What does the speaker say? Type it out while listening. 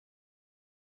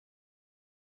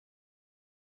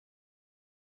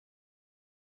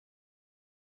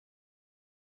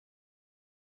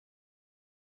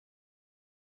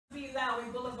Joseph E. Lowry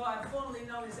Boulevard, formerly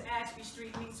known as Ashby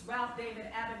Street, meets Ralph David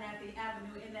Abernathy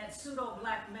Avenue in that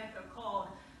pseudo-black mecca called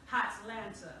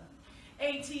Hotlanta.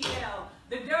 ATL,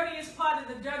 the dirtiest part of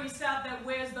the dirty South that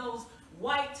wears those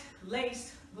white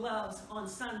laced gloves on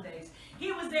Sundays.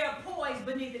 He was there poised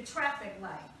beneath the traffic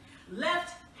light.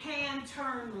 Left hand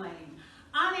turn lane.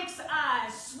 Onyx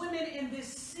eyes swimming in this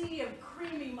sea of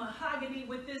creamy mahogany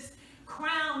with this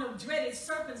crown of dreaded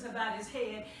serpents about his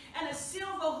head and a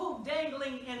silver hoop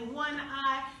dangling in one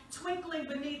eye, twinkling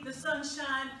beneath the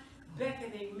sunshine,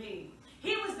 beckoning me.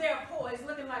 He was there poised,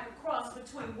 looking like a cross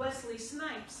between Wesley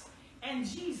Snipes and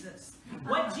Jesus.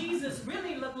 What Jesus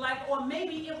really looked like, or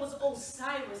maybe it was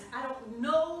Osiris, I don't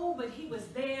know, but he was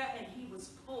there and he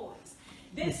was poised.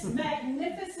 This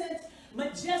magnificent,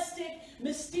 majestic,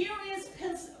 mysterious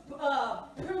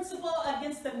principle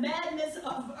against the madness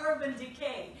of urban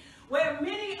decay, where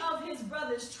many of his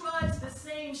brothers trudged the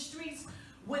same streets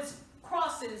with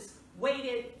crosses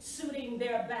weighted, suiting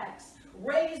their backs,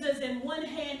 razors in one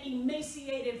hand,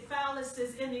 emaciated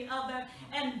phalluses in the other,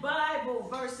 and Bible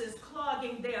verses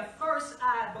clogging their first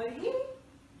eye. But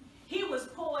he was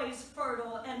poised,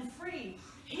 fertile, and free.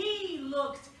 He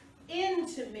looked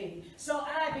into me, so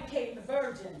I became the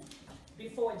virgin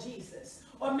before Jesus.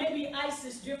 Or maybe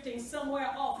Isis drifting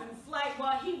somewhere off in flight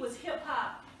while he was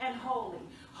hip-hop and holy.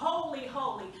 Holy,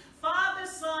 holy. Father,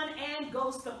 Son, and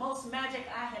Ghost, the most magic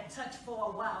I had touched for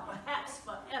a while, perhaps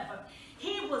forever.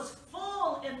 He was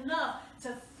full enough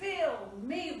to fill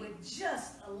me with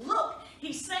just a look.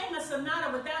 He sang a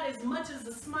sonata without as much as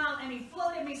a smile, and he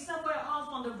floated me somewhere off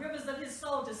on the rivers of his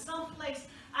soul to some place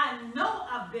I know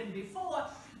I've been before,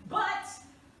 but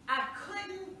I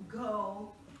couldn't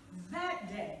go that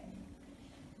day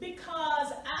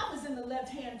because I was in the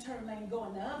left-hand turn lane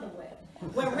going the other way,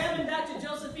 where Reverend Dr.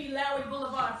 Joseph E. Lowry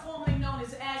Boulevard, formerly known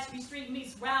as Ashby Street,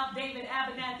 meets Ralph David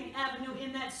Abernathy Avenue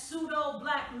in that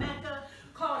pseudo-black mecca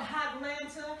called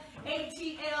Hotlanta.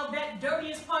 ATL, that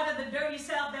dirtiest part of the dirty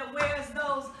South that wears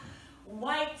those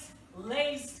white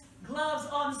laced gloves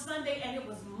on Sunday, and it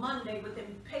was Monday with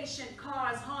impatient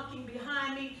cars honking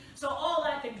behind me, so all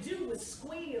I could do was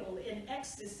squeal in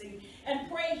ecstasy and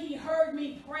pray he heard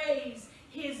me praise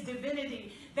his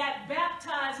divinity that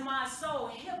baptized my soul,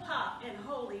 hip-hop and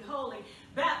holy, holy,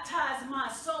 baptized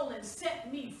my soul and set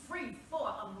me free for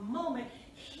a moment.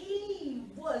 He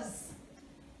was